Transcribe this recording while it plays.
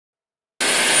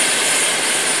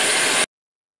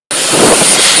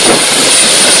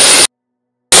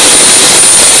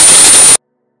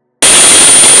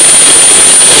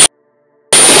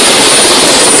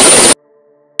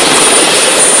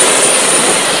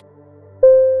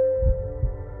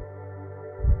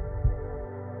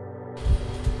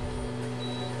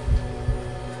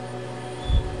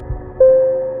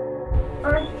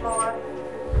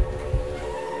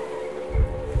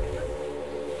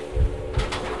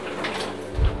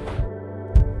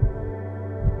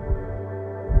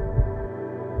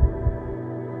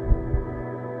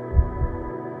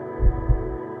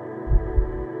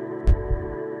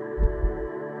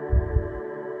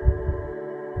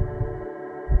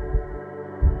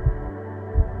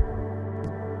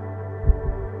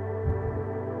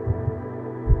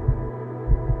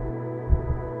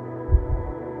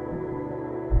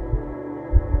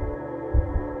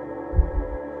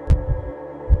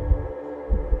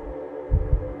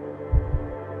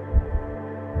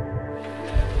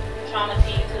Trauma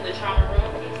team to the trauma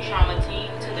room. Trauma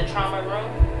team to the trauma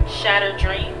room. Shattered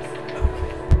dreams.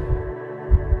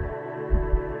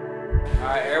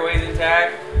 Alright, airway's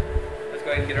intact. Let's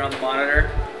go ahead and get her on the monitor.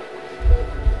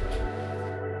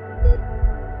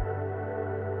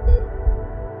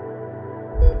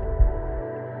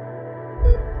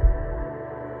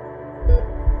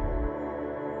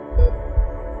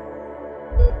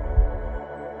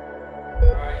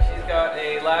 Alright, she's got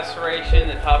a laceration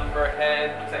at the top of her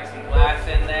head. Looks like some glass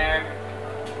in there.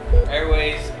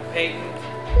 Airway's patent.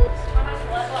 How much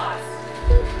blood loss?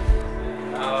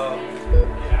 Oh.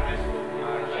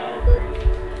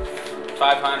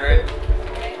 500.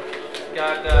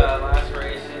 Got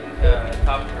laceration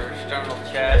top of her sternal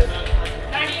chest.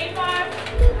 98.5.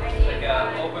 Like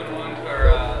an open wound to her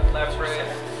left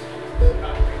wrist.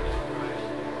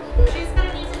 She's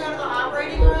going to need to go to the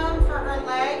operating room for her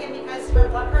leg, and because her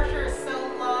blood pressure is so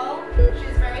low,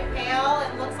 she's very pale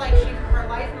and looks like her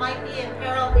life might be in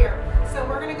peril here. So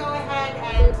we're going to go ahead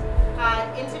and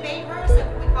intubate her. So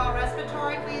can we call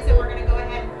respiratory, please? And we're going to go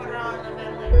ahead and put her on the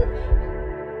ventilator.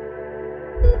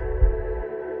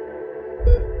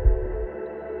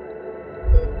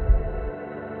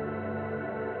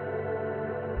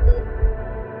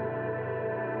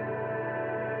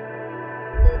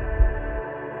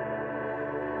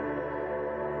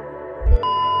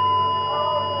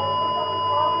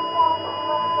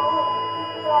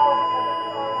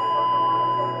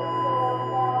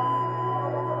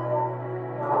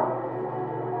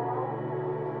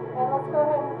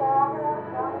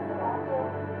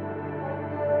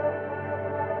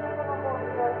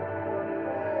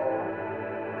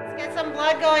 Get some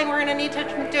blood going. We're going to need to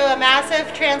do a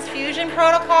massive transfusion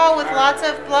protocol with lots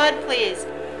of blood, please.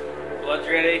 Blood's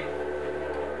ready.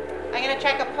 I'm going to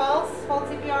check a pulse. Hold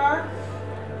CPR.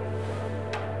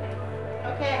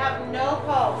 Okay, I have no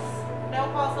pulse. No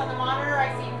pulse on the monitor.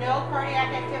 I see no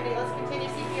cardiac activity. Let's continue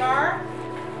CPR.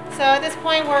 So at this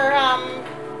point, we're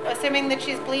assuming that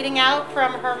she's bleeding out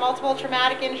from her multiple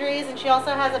traumatic injuries, and she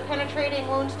also has a penetrating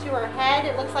wound to her head.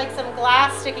 It looks like some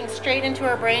glass sticking straight into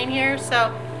her brain here.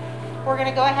 So we're going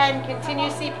to go ahead and continue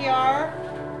CPR.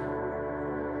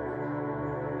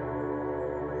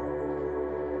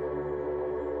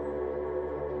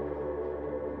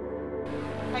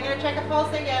 I'm going to check a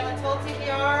pulse again. Let's hold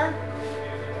CPR.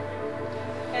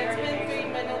 It's been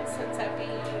 3 minutes since I've been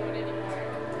doing it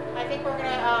anymore. I think we're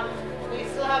going to, we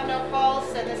still have no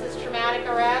pulse, and this is traumatic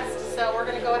arrest, so we're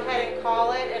going to go ahead and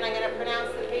call it, and I'm going to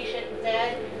pronounce the patient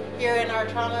dead here in our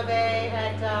trauma bay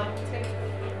at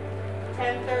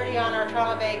 10:30 on our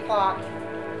trauma bay clock.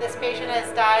 This patient has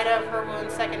died of her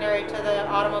wounds secondary to the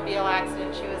automobile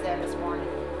accident she was in this morning.